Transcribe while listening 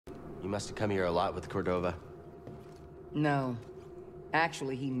must have come here a lot with Cordova. No.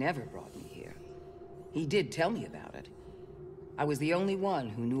 Actually, he never brought me here. He did tell me about it. I was the only one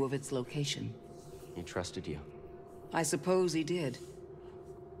who knew of its location. He trusted you. I suppose he did.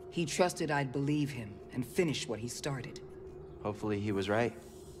 He trusted I'd believe him and finish what he started. Hopefully he was right.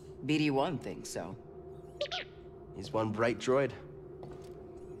 BD-1 thinks so. He's one bright droid.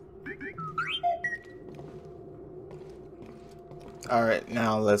 Alright,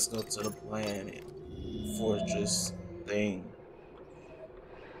 now let's go to the planet. Fortress thing.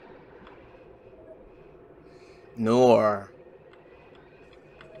 Noor.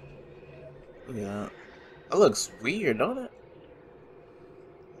 Yeah. That looks weird, don't it?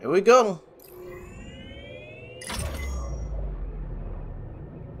 Here we go.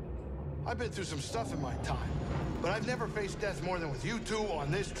 I've been through some stuff in my time, but I've never faced death more than with you two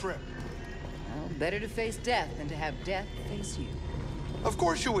on this trip. Well, better to face death than to have death face you. Of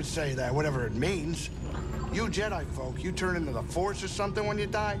course you would say that, whatever it means. You Jedi folk, you turn into the Force or something when you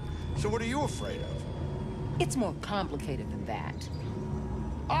die, so what are you afraid of? It's more complicated than that.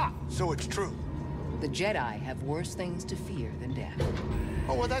 Ah, so it's true. The Jedi have worse things to fear than death.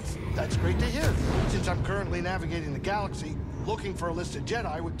 Oh, well, that's great to hear, since I'm currently navigating the galaxy, looking for a list of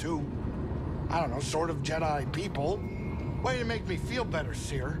Jedi with two, I don't know, sort of Jedi people. Way to make me feel better,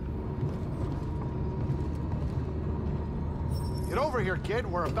 Seer. Get over here, kid.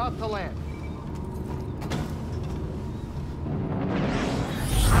 We're about to land.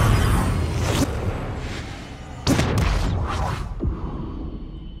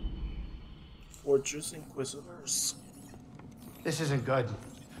 Fortress Inquisitors. This isn't good.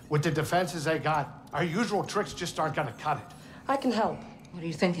 With the defenses they got, our usual tricks just aren't gonna cut it. I can help. What are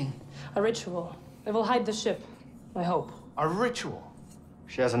you thinking? A ritual. It will hide the ship. I hope. A ritual?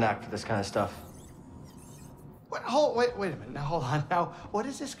 She has a knack for this kind of stuff. Wait a minute. Now, hold on. Now, what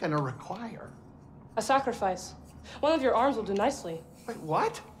is this gonna require? A sacrifice. One of your arms will do nicely. Wait,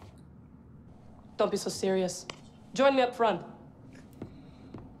 what? Don't be so serious. Join me up front.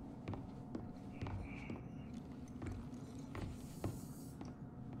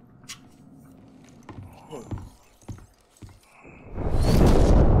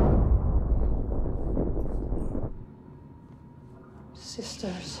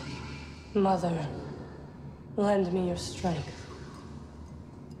 Sisters, Mother, lend me your strength.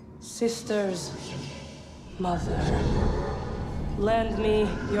 Sisters, Mother, lend me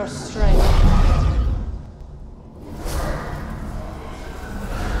your strength.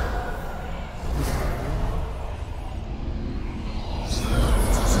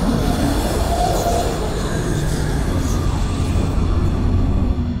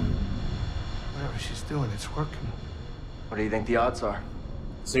 Whatever she's doing, it's working. What do you think the odds are?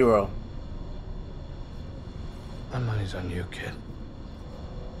 0. My money's on you, kid.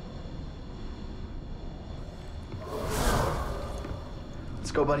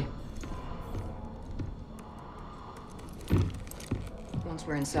 Let's go, buddy. Once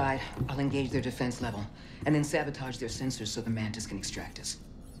we're inside, I'll engage their defense level, and then sabotage their sensors so the Mantis can extract us.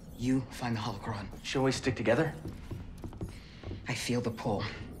 You find the holocron. Shall we stick together? I feel the pull.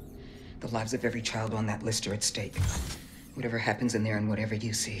 The lives of every child on that list are at stake. Whatever happens in there and whatever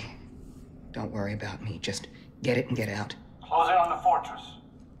you see, don't worry about me. Just get it and get out. Close in on the fortress.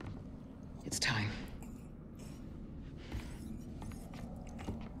 It's time.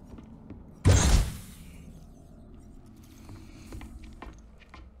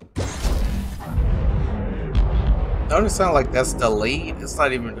 Don't it sound like that's delayed? It's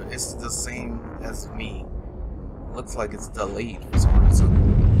not even, it's the same as me. Looks like it's delayed for some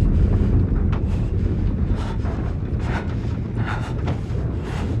reason.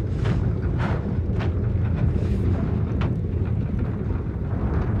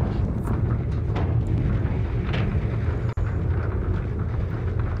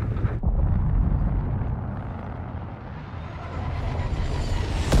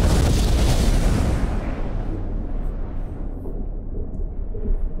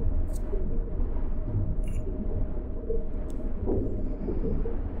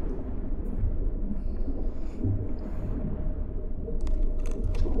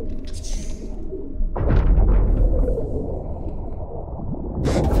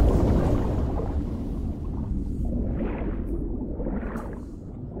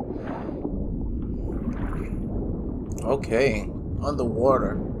 Okay,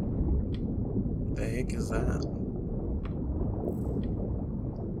 underwater. What the heck is that?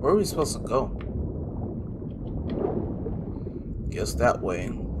 Where are we supposed to go? Guess that way.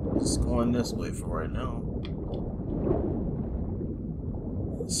 Just going this way for right now.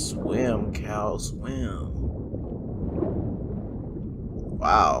 Swim, cow, swim.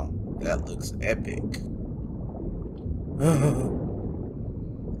 Wow, That looks epic.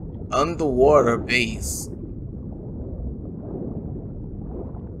 Underwater base.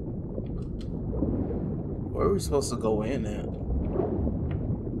 Where are we supposed to go in at?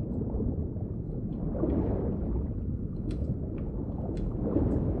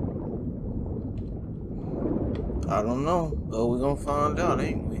 I don't know, but we're gonna find out,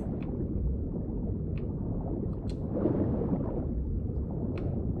 ain't we?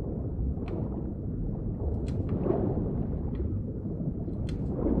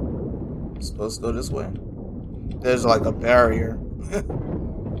 Supposed to go this way. There's like a barrier.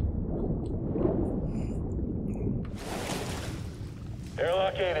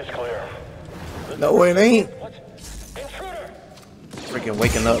 Airlock 8 is clear. No, it ain't. What? Intruder! Freaking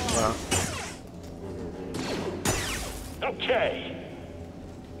waking up, bro. Okay.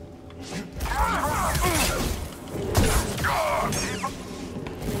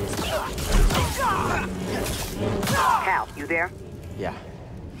 Cal, you there? Yeah.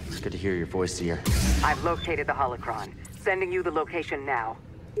 It's good to hear your voice here. I've located the holocron. Sending you the location now.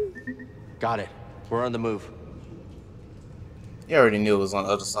 Got it. We're on the move. You already knew it was on the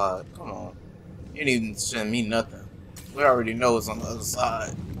other side. Come on. You didn't even send me nothing. We already know it's on the other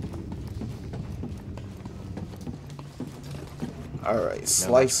side. Alright,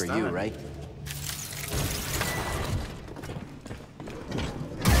 slice for time. you, right?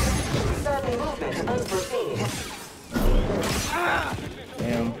 Sudden movement unforeseen.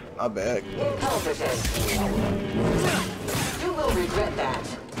 Damn, my bad. Incompetent. You will regret that.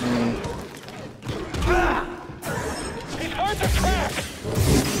 He's hard to track!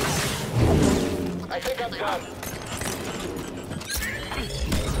 I think I'm done.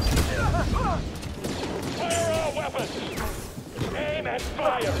 Fire all weapons! Aim and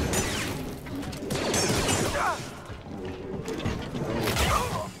fire!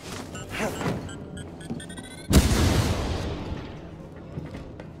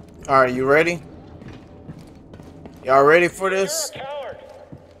 Alright, you ready? Y'all ready for this? You're a coward!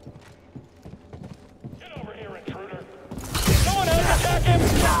 Get over here, intruder! Someone else attack him!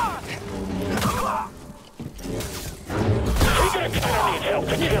 He's gonna kinda need help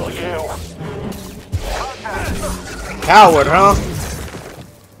to kill you! Coward, huh?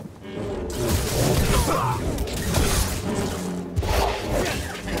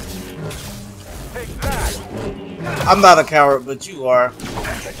 Take that! I'm not a coward, but you are.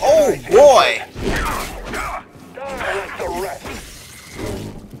 Oh boy! Die with the rest!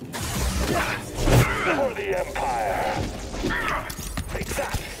 For the Empire! Take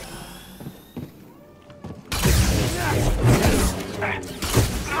that!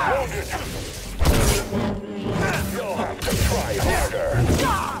 Wounded! You'll have to try harder!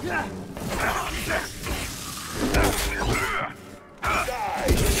 Die,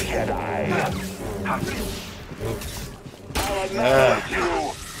 Jedi! I'll annihilate you!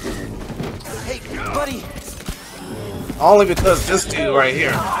 Hey, buddy! Only because this dude right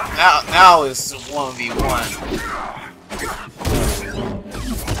here. Now it's 1v1.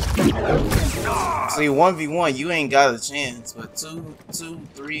 See, 1v1, you ain't got a chance, but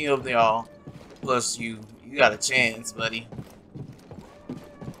three of y'all plus you got a chance, buddy.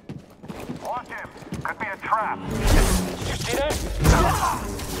 Watch him! Could be a trap! You see that?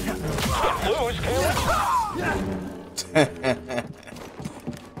 Can't lose, can we? Hit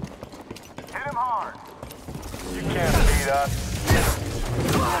him hard! You can't beat us!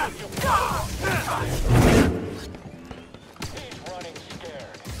 He's running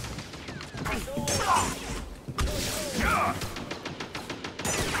scared.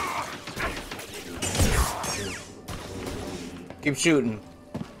 Keep shooting.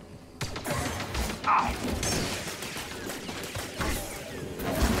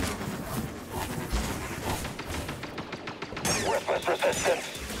 Worthless resistance!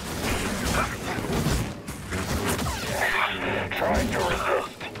 Trying to resist.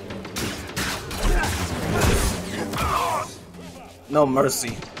 No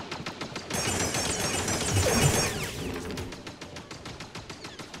mercy.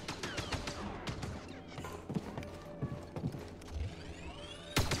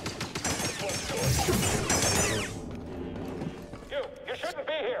 You shouldn't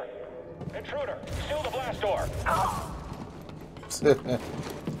be here. Intruder, seal the blast door.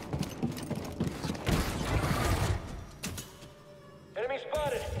 Enemy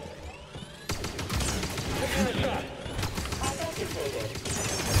spotted. Taking the shot.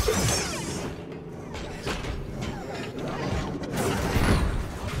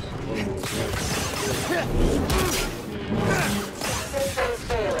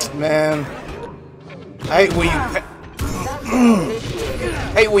 Man, I hate when you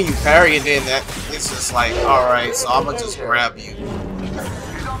hate when you parry and then that it's just like, alright, so I'm gonna just grab you.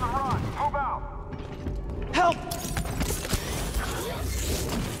 He's on the run. Move out. Help!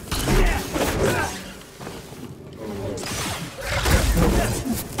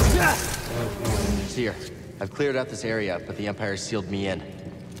 Seer, I've cleared out this area, but the Empire sealed me in.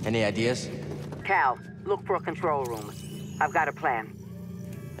 Any ideas? Cal, look for a control room. I've got a plan.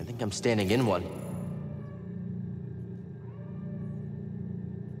 I think I'm standing in one.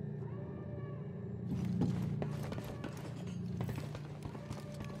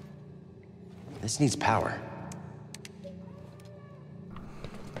 This needs power.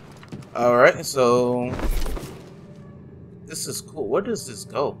 Alright, so this is cool. Where does this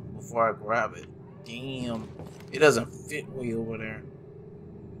go before I grab it? Damn. It doesn't fit way over there.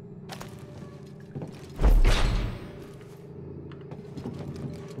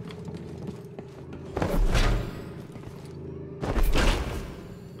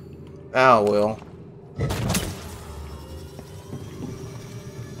 Oh well.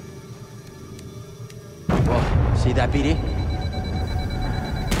 Whoa, see that, BD?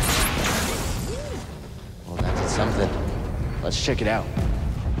 Well, that's something. Let's check it out.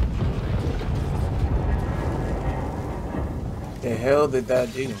 The hell did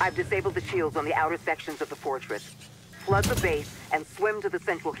that do? I've disabled the shields on the outer sections of the fortress. Flood the base and swim to the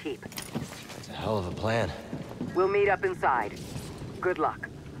central keep. That's a hell of a plan. We'll meet up inside. Good luck.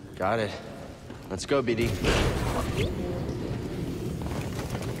 Got it. Let's go, BD.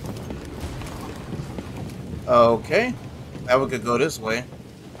 Okay. Now we could go this way.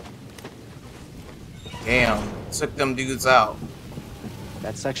 Damn. Took them dudes out.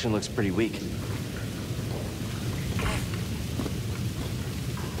 That section looks pretty weak.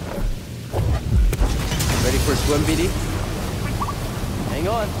 Ready for a swim, BD? Hang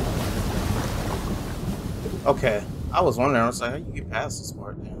on. Okay. I was wondering, I was like, how you get past this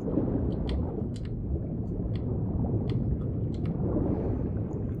part now?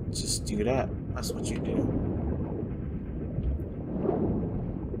 Just do that. That's what you do.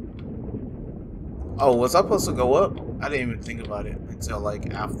 Oh, was I supposed to go up? I didn't even think about it until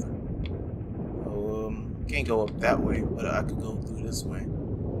like after. Can't go up that way, but I could go through this way.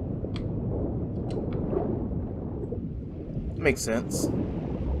 Makes sense.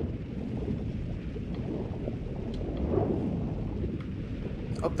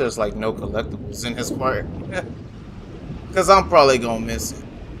 Hope there's like no collectibles in this part. Because I'm probably gonna miss it.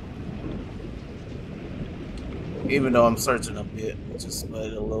 Even though I'm searching a bit, just but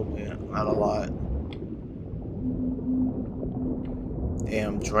a little bit, not a lot.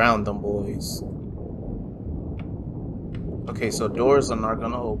 Damn, drowned them boys. Okay, so doors are not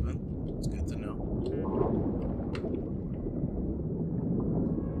gonna open. It's good to know.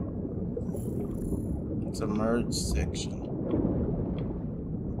 It's a merge section.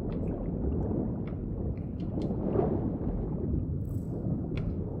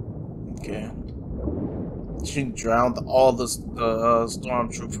 Okay. She drowned all the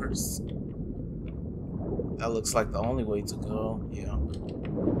stormtroopers. That looks like the only way to go. Yeah.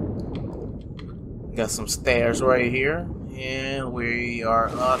 Got some stairs right here, and we are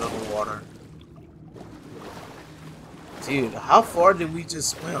out of the water. Dude, how far did we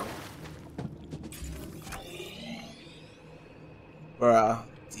just swim? Bruh,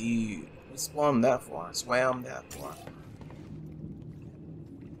 dude, we swam that far.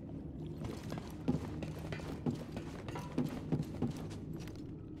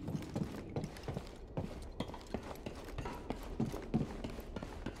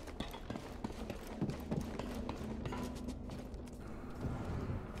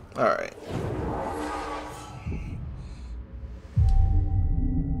 Alright.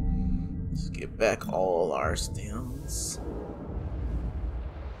 Let's get back all our stems.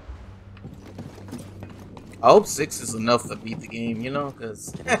 I hope 6 is enough to beat the game, you know, because...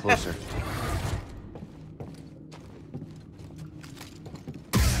 Getting closer.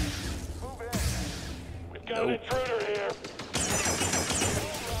 We've got an intruder here.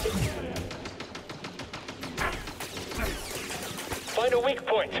 Find a weak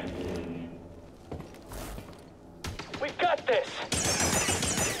point. We've got this.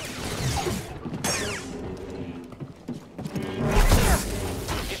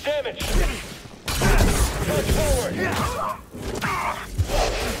 He's damaged. Charge forward.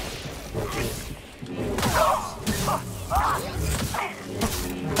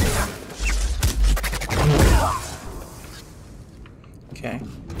 Okay.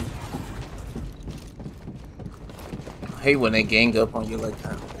 I hate when they gang up on you like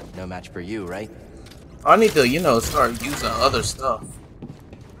that. No match for you, right? I need to, you know, start using other stuff.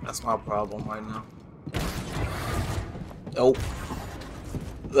 That's my problem right now. Nope.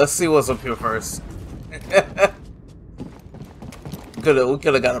 Let's see what's up here first. We could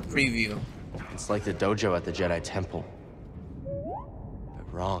have got a preview. It's like the dojo at the Jedi Temple.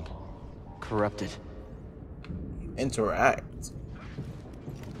 But wrong. Corrupted. Interact.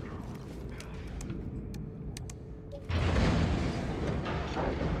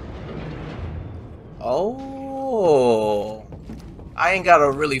 Oh, I ain't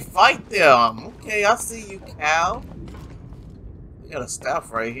gotta really fight them. Okay, I see you, Cal. We got a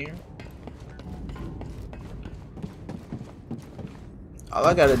staff right here. All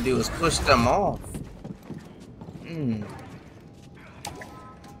I gotta do is push them off.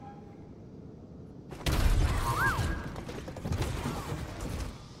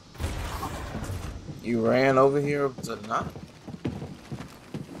 You ran over here to not?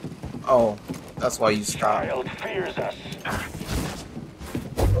 Oh, that's why you stopped. Child fears us.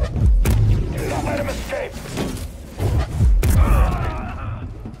 Do not let him escape.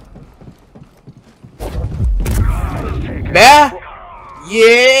 Bah!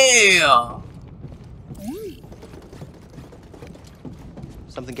 Yeah!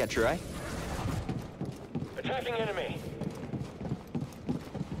 Something catch your eye? Attacking enemy.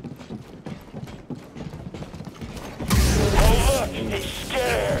 Oh look, he's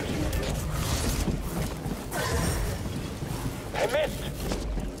scared. I missed.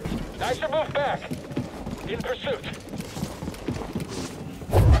 Nicer move back. In pursuit.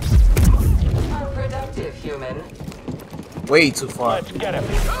 Unproductive, human. Way too far. Let's get him.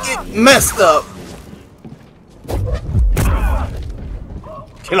 Get messed up.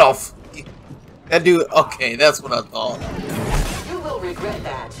 Get off. That dude. Okay, that's what I thought. You will regret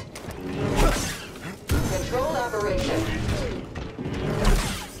that. Controlled operation.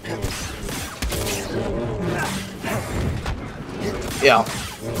 Yeah.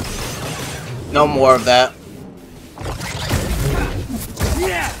 No more of that.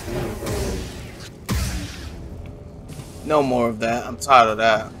 No more of that. I'm tired of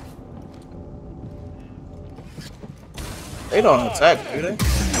that. They don't attack, do they?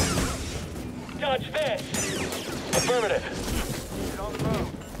 Dodge this. Affirmative. Get on the move.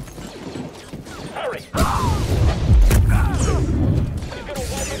 Hurry. He's gonna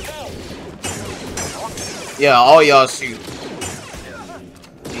wipe us out. Yeah, all y'all shoot.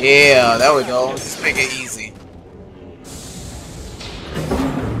 Yeah, there we go. Let's make it easy.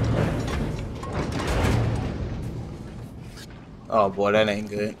 Oh boy, that ain't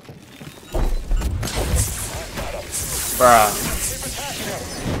good. Bruh.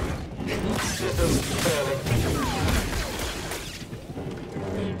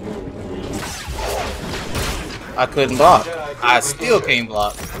 I couldn't block. I still can't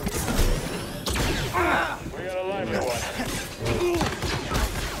block. We got a lively one.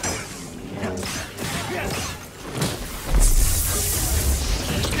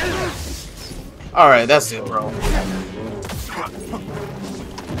 Alright, that's it, bro.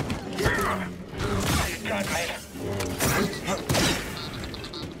 Got me.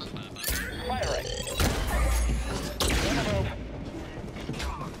 Firing. Move.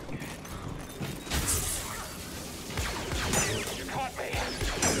 You caught me.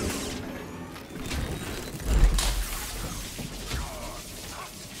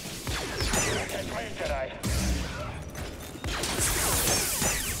 Catch me, Jedi.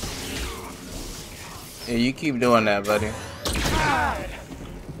 Yeah, you keep doing that, buddy.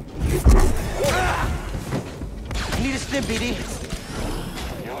 Need a stim, BD.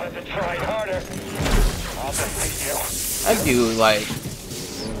 You'll have to try harder. I'll defeat you. That dude, like,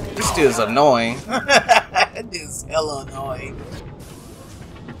 this dude's annoying. That dude's hella annoying.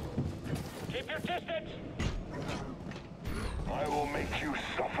 Keep your distance. I will make you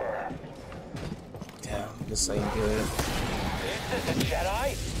suffer. Damn, this ain't good. This is a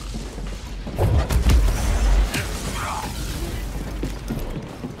Jedi.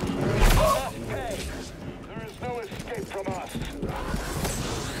 Hey, there is no escape from us.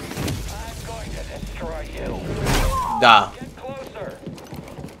 I'm going to destroy you. Da. Get closer.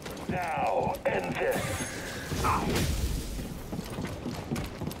 Now, end this.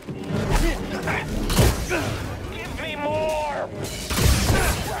 Give me more.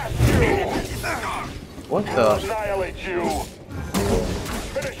 What I'll the? annihilate you.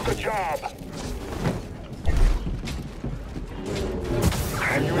 Finish the job.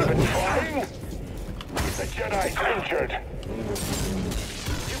 Are you even trying? The Jedi's injured.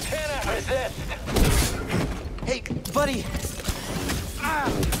 You cannot resist. Hey, buddy.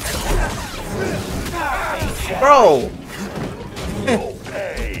 Bro!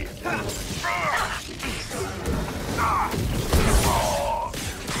 Okay.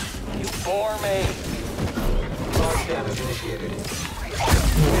 You bore me. Large damage initiated.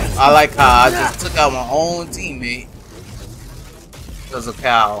 I like how I just took out my own teammate because of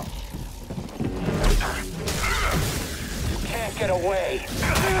Cal. Can't get away.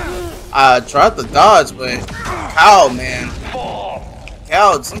 I tried to dodge, but Cal, man.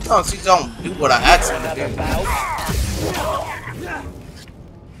 Cal, sometimes he don't do what I ask him to do.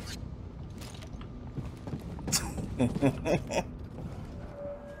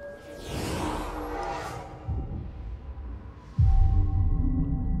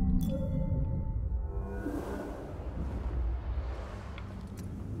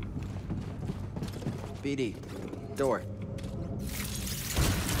 BD, door.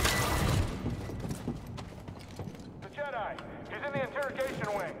 The Jedi. He's in the interrogation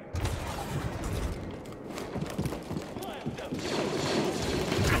wing.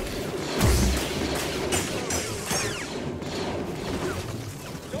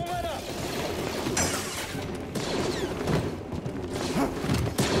 Don't let up.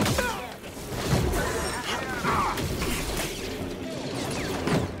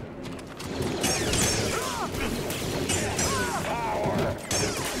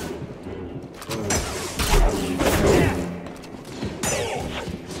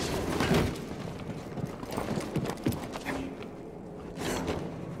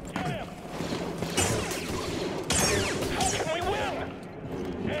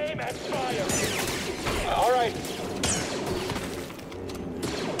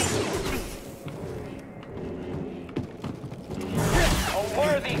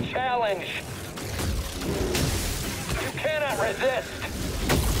 Challenge. You cannot resist.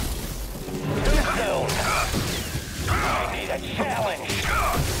 Too soon. I need a challenge.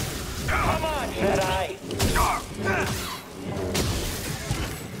 Come on, Jedi.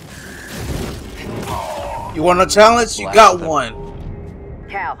 You want a challenge? You got one.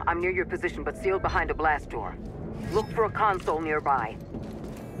 Cal, I'm near your position, but sealed behind a blast door. Look for a console nearby.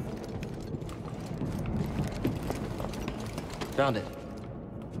 Found it.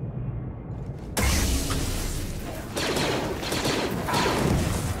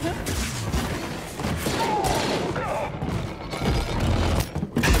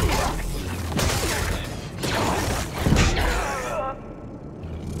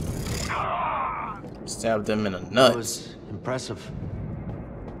 Stabbed him in the That nuts. was impressive.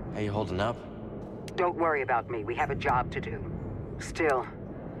 How you holding up? Don't worry about me. We have a job to do. Still,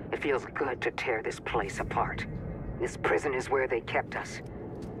 it feels good to tear this place apart. This prison is where they kept us.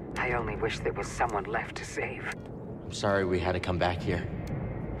 I only wish there was someone left to save. I'm sorry we had to come back here.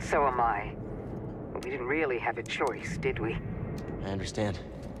 So am I. We didn't really have a choice, did we? I understand.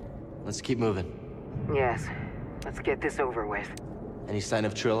 Let's keep moving. Yes. Let's get this over with. Any sign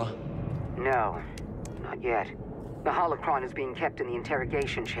of Trilla? No. Not yet. The holocron is being kept in the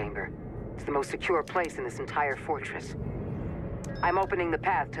interrogation chamber. It's the most secure place in this entire fortress. I'm opening the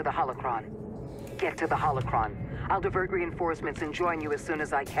path to the holocron. Get to the holocron. I'll divert reinforcements and join you as soon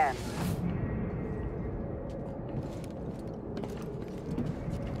as I can.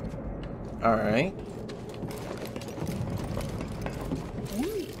 Alright.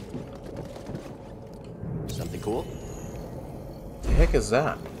 Something cool? The heck is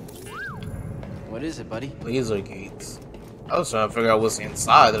that? What is it, buddy? Laser gates. I was trying to figure out what's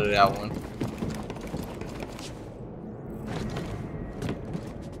inside of that one.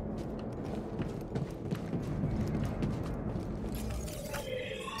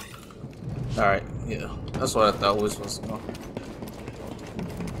 Alright, yeah. That's what I thought was supposed to go.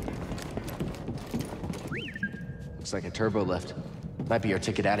 Looks like a turbo lift. Might be our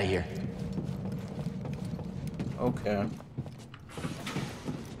ticket out of here. Okay.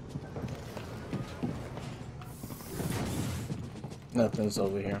 Nothing's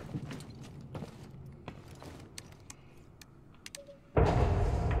over here.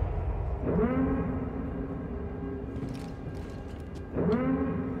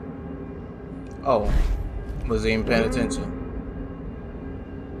 Oh, was he even paying attention?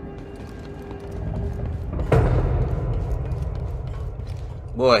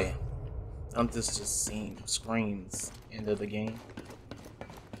 Boy, don't this just seem screams end of the game?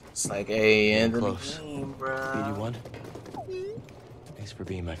 It's like a end of Close. the game, bro. BD1? Thanks for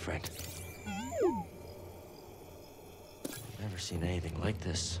being my friend. Never seen anything like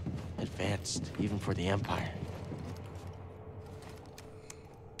this. Advanced, even for the Empire.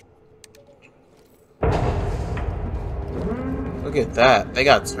 Look at that. They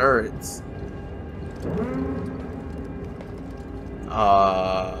got turrets.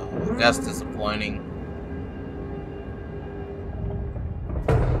 That's disappointing.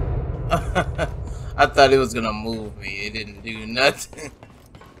 I thought it was gonna move me. It didn't do nothing.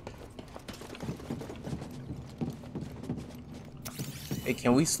 Hey,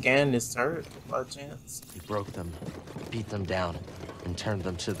 can we scan this turret by chance? You broke them, beat them down, and turned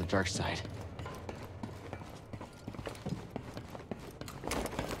them to the dark side.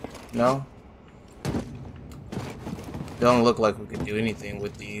 No? Don't look like we could do anything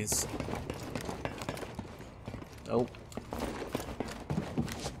with these. Nope.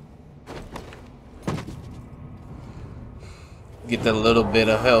 Get that little bit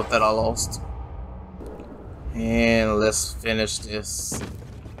of health that I lost. And let's finish this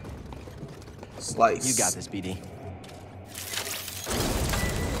slice. You got this, BD.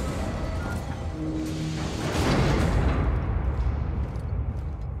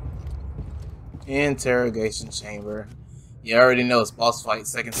 Interrogation chamber. You already know it's boss fight,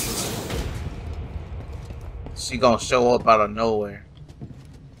 second season. She gonna show up out of nowhere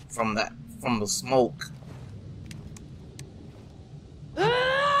from the smoke.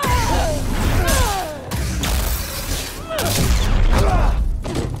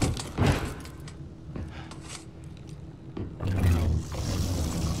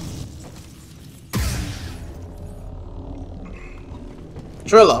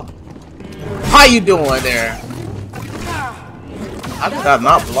 Trilla, how you doing there? How did I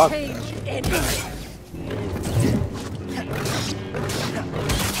not block that?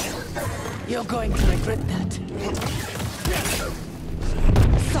 You're going to regret that.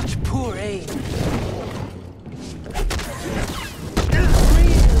 Such poor aim.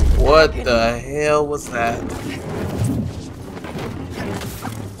 What the hell was that?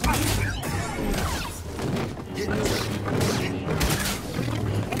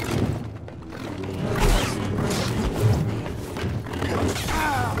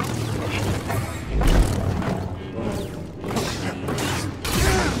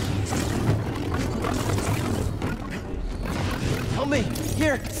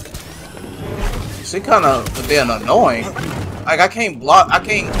 She kind of being annoying. Like I can't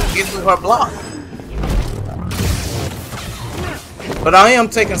get through her block. But I am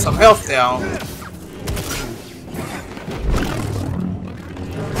taking some health down.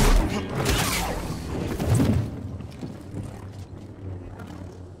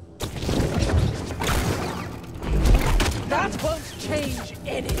 That won't change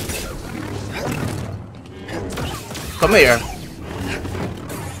anything. Come here.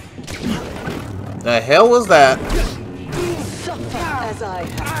 The hell was that? Suffer as I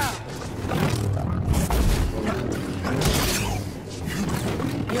have.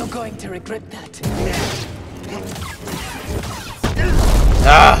 You're going to regret that.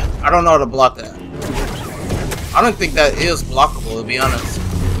 I don't know how to block that. I don't think that is blockable, to be honest.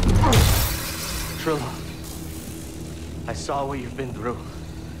 Trilla, I saw what you've been through.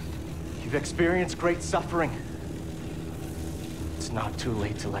 You've experienced great suffering. It's not too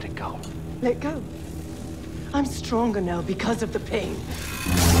late to let it go. Let go. I'm stronger now because of the pain.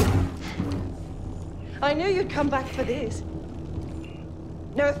 I knew you'd come back for this.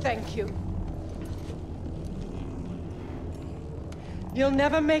 No, thank you. You'll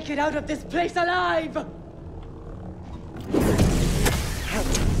never make it out of this place alive!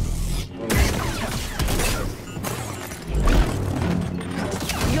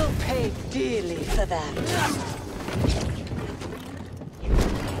 You'll pay dearly for that.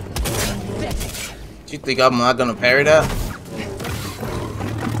 You think I'm not gonna parry that?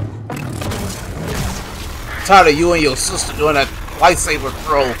 I'm tired of you and your sister doing that lightsaber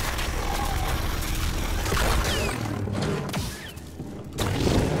throw.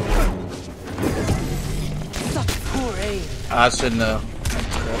 Such poor aim. I shouldn't have.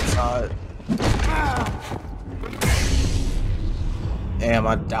 That's hard. Damn,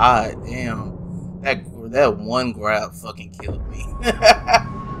 I died. Damn. That one grab fucking killed me.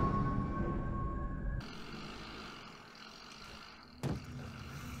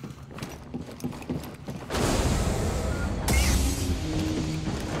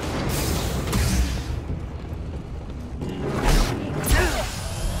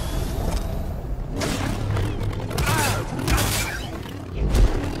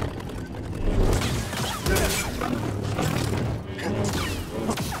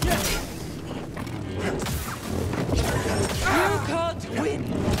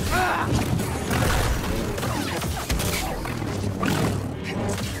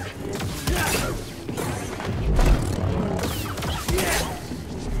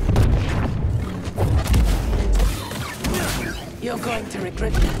 You're going to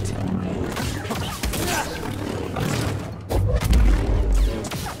regret that.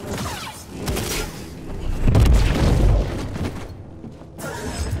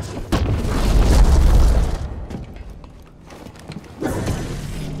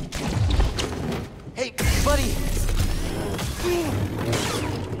 Hey, buddy!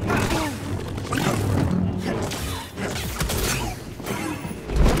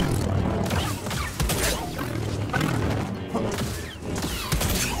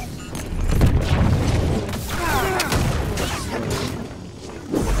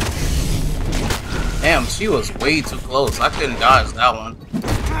 Damn, she was way too close. I couldn't dodge that one.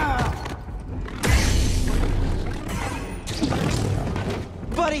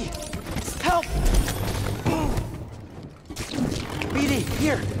 Buddy, help! BD,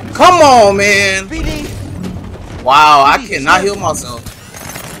 here. Come on, man. BD. Wow, I cannot heal myself.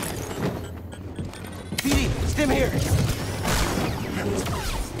 BD, stim here.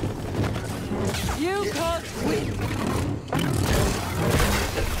 You can't win.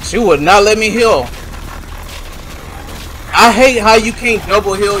 She would not let me heal. I hate how you can't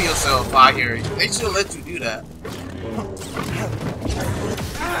double heal yourself out here. They should let you do that.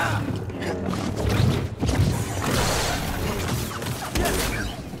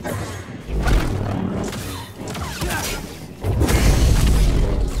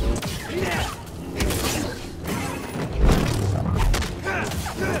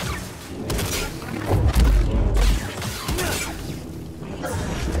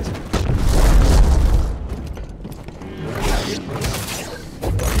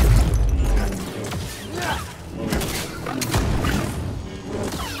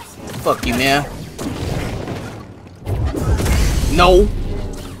 Fuck you, man. No.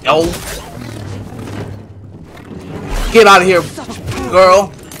 No. Get out of here,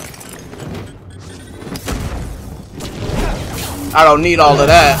 girl. I don't need all of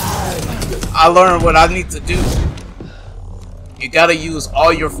that. I learned what I need to do. You gotta use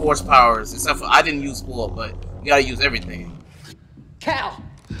all your force powers, except for I didn't use full, but you gotta use everything. Cal!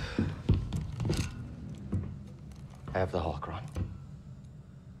 I have the holocron.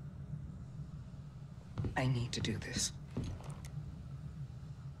 I need to do this.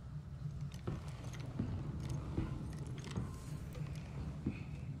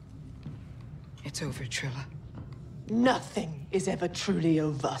 It's over, Trilla. Nothing is ever truly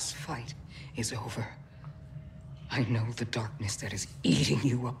over. This fight is over. I know the darkness that is eating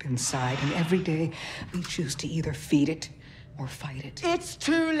you up inside, and every day we choose to either feed it or fight it. It's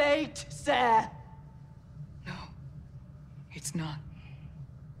too late, sir. No, it's not.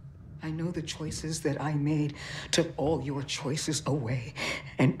 I know the choices that I made took all your choices away,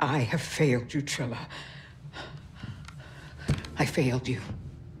 and I have failed you, Trilla. I failed you.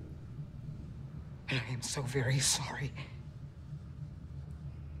 And I am so very sorry.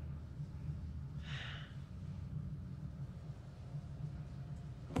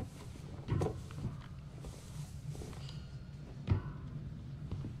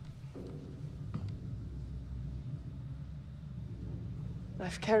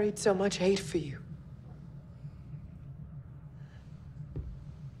 I've carried so much hate for you.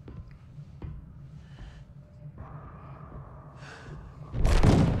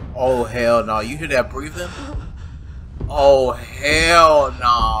 Oh hell no! You hear that breathing? Oh hell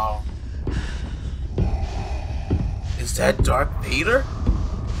no! Is that Darth Vader?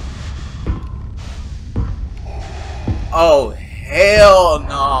 Oh hell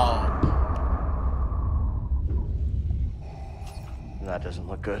no! That doesn't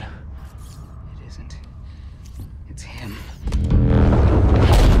look good. It isn't. It's him.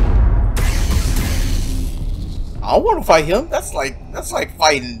 I don't want to fight him. That's like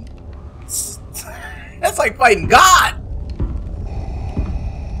fighting. That's like fighting God.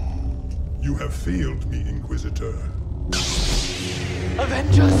 You have failed me, Inquisitor.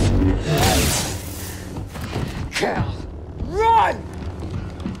 Avengers! Cal! Run!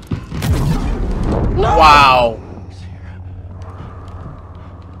 Wow.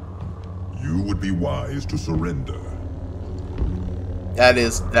 You would be wise to surrender. That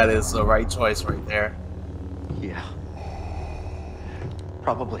is the right choice right there. Yeah.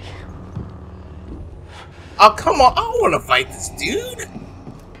 Probably. Oh come on! I don't want to fight this dude.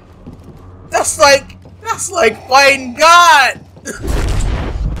 That's like fighting God.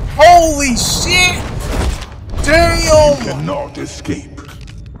 Holy shit! Damn! You cannot escape.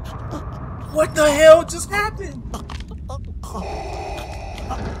 What the hell just happened?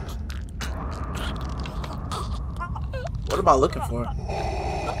 What am I looking for?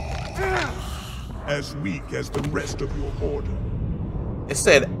 As weak as the rest of your order. It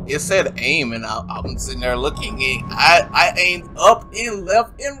said aim, and I'm sitting there looking. I aimed up and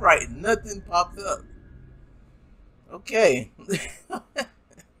left and right. Nothing popped up. Okay.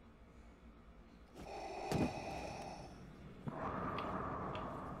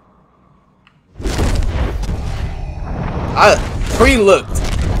 I pre-looked.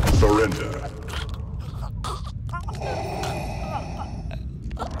 Surrender.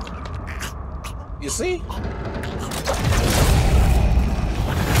 You see?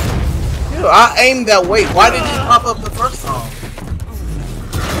 Dude, I aimed that way. Why didn't it pop up the first time?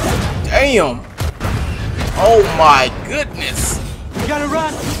 Damn. Oh my goodness. gotta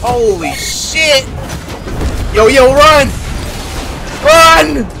run! Holy shit! Yo, run!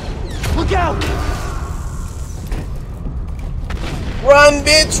 Run! Look out! Run,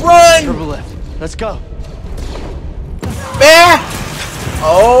 bitch, run! Turbo lift. Let's go. Bear!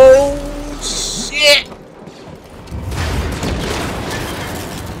 Oh, shit!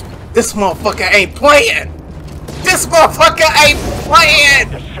 This motherfucker ain't playing! This motherfucker ain't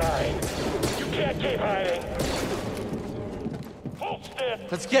playing! The sign. You can't keep hiding. Hold still.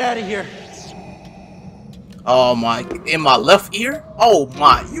 Let's get out of here. Oh my, in my left ear? Oh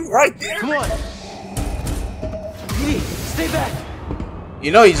my, you right there? Come on. Edie, stay back.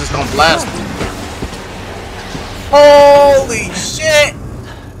 You know he's just gonna blast me. Holy shit!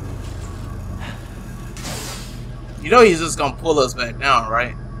 You know he's just gonna pull us back down,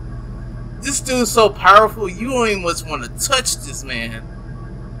 right? This dude's so powerful, you don't even much want to touch this man.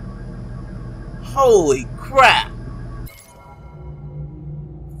 Holy crap!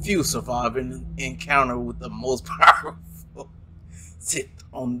 Few survive an encounter with the most powerful Sith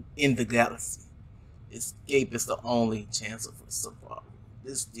in the galaxy. Escape is the only chance of survival.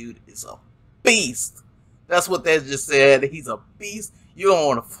 This dude is a beast. That's what they just said. He's a beast. You don't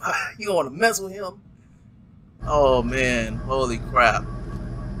want to fight. You don't want to mess with him. Oh man! Holy crap!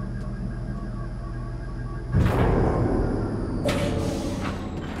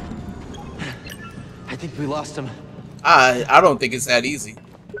 I think we lost him. I don't think it's that easy.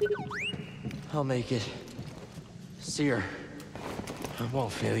 I'll make it. Seer, I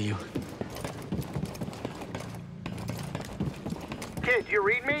won't fail you. Kid, you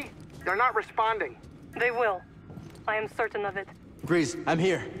read me? They're not responding. They will. I am certain of it. Grease, I'm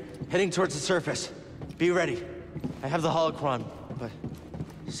here. Heading towards the surface. Be ready. I have the holocron, but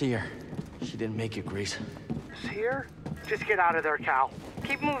Seer, she didn't make it, Grease. Here? Just get out of there, Cal.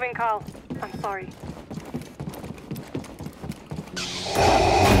 Keep moving, Carl. I'm sorry.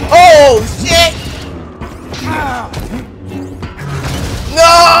 Oh shit! No!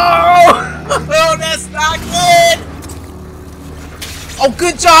 Oh, that's not good! Oh,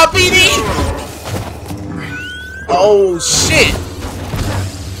 good job, BD! Oh shit!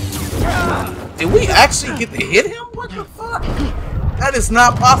 Did we actually get to hit him? What the fuck? That is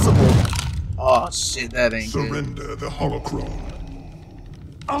not possible. Oh shit, that ain't good. Surrender the holocron.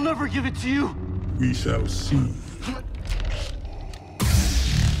 I'll never give it to you. We shall see.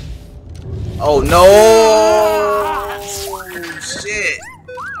 Oh no! Shit!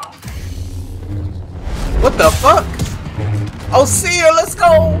 What the fuck? Oh, Seer, let's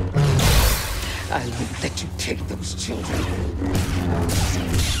go! I won't let you take those children.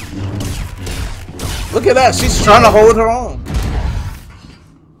 Look at that, she's trying to hold her own.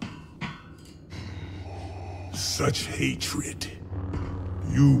 Such hatred.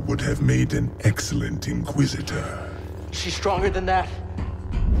 You would have made an excellent Inquisitor. She's stronger than that.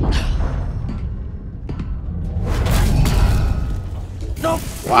 No!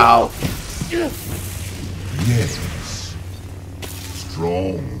 Wow. Yes.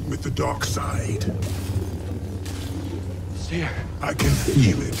 Strong with the dark side. Seer. I can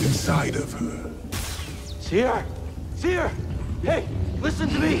feel it inside of her. Seer! Seer! Hey, listen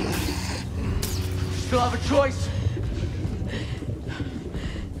to me! You still have a choice.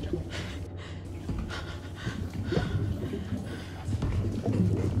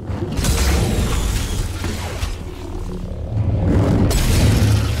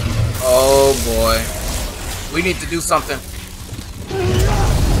 Oh boy. We need to do something.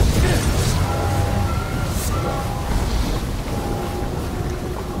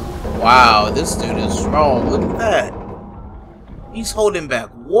 Wow, this dude is strong. Look at that. He's holding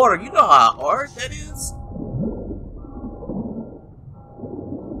back water. You know how hard that is?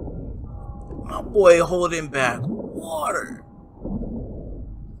 My boy holding back water.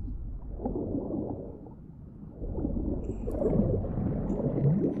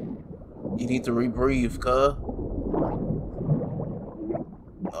 You need to rebreathe, cuh.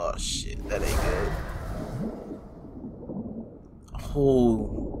 Oh shit, that ain't good.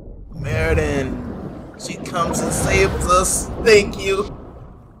 Oh, Meriden. She comes and saves us. Thank you.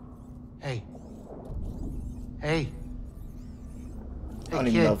 Hey. Hey. I don't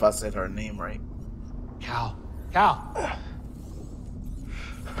even know if I said her name right. Cal. Cal.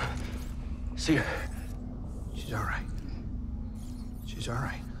 Seer. She's all right. She's all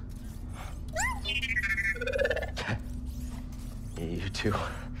right. You too.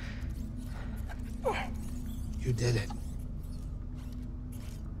 You did it.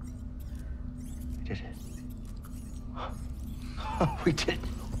 We did it. We did it.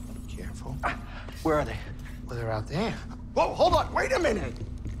 Careful. Where are they? Well, they're out there. Whoa, hold on. Wait a minute.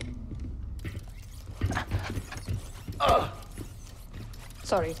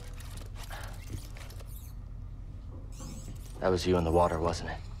 Sorry. That was you in the water,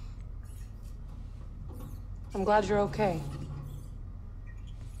 wasn't it? I'm glad you're okay.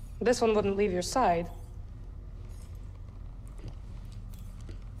 This one wouldn't leave your side.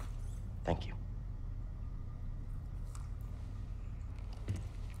 Thank you.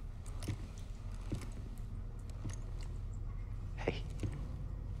 Hey.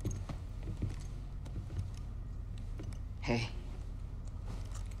 Hey.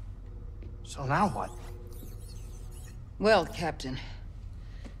 So now what? Well, Captain,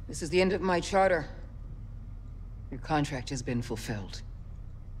 this is the end of my charter. Your contract has been fulfilled.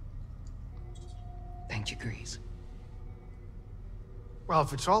 Thank you, Grease. Well,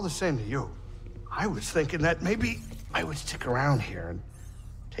 if it's all the same to you, I was thinking that maybe I would stick around here and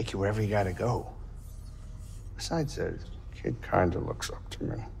take you wherever you gotta go. Besides, the kid kinda looks up to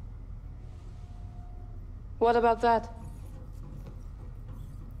me. What about that?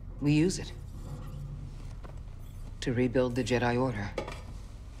 We use it to rebuild the Jedi Order.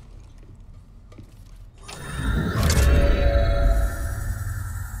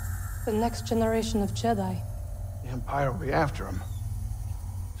 The next generation of Jedi. The Empire will be after him.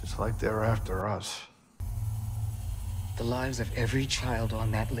 Just like they're after us. The lives of every child on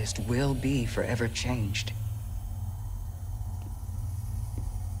that list will be forever changed.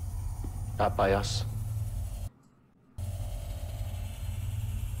 Not by us.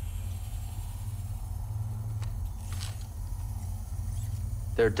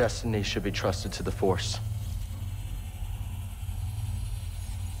 Their destiny should be trusted to the Force.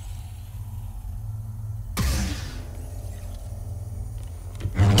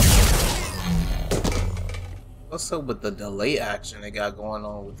 What's up with the delay action they got going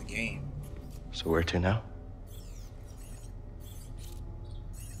on with the game? So where to now?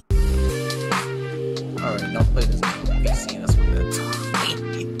 Alright, don't play this game. You guys seen us with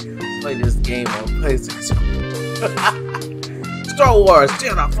that. Play this game on PlayStation. Star Wars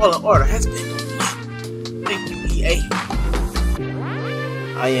Jedi Fallen Order has been complete. Thank you, EA.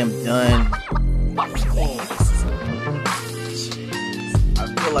 I am done. I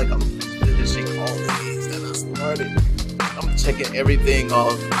feel like I'm finishing all the games that I started. I'm checking everything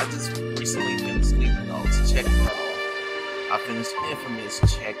off. I just recently finished Sleeping Dogs. Check that off. I finished Infamous.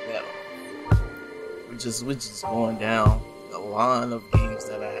 Check that off. We're just going down the line of games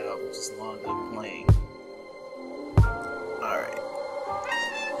that I have, just lined up playing. Alright.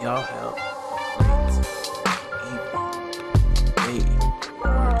 Y'all have a great evening, day,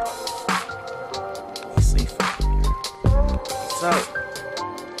 or be safe out here. Peace out.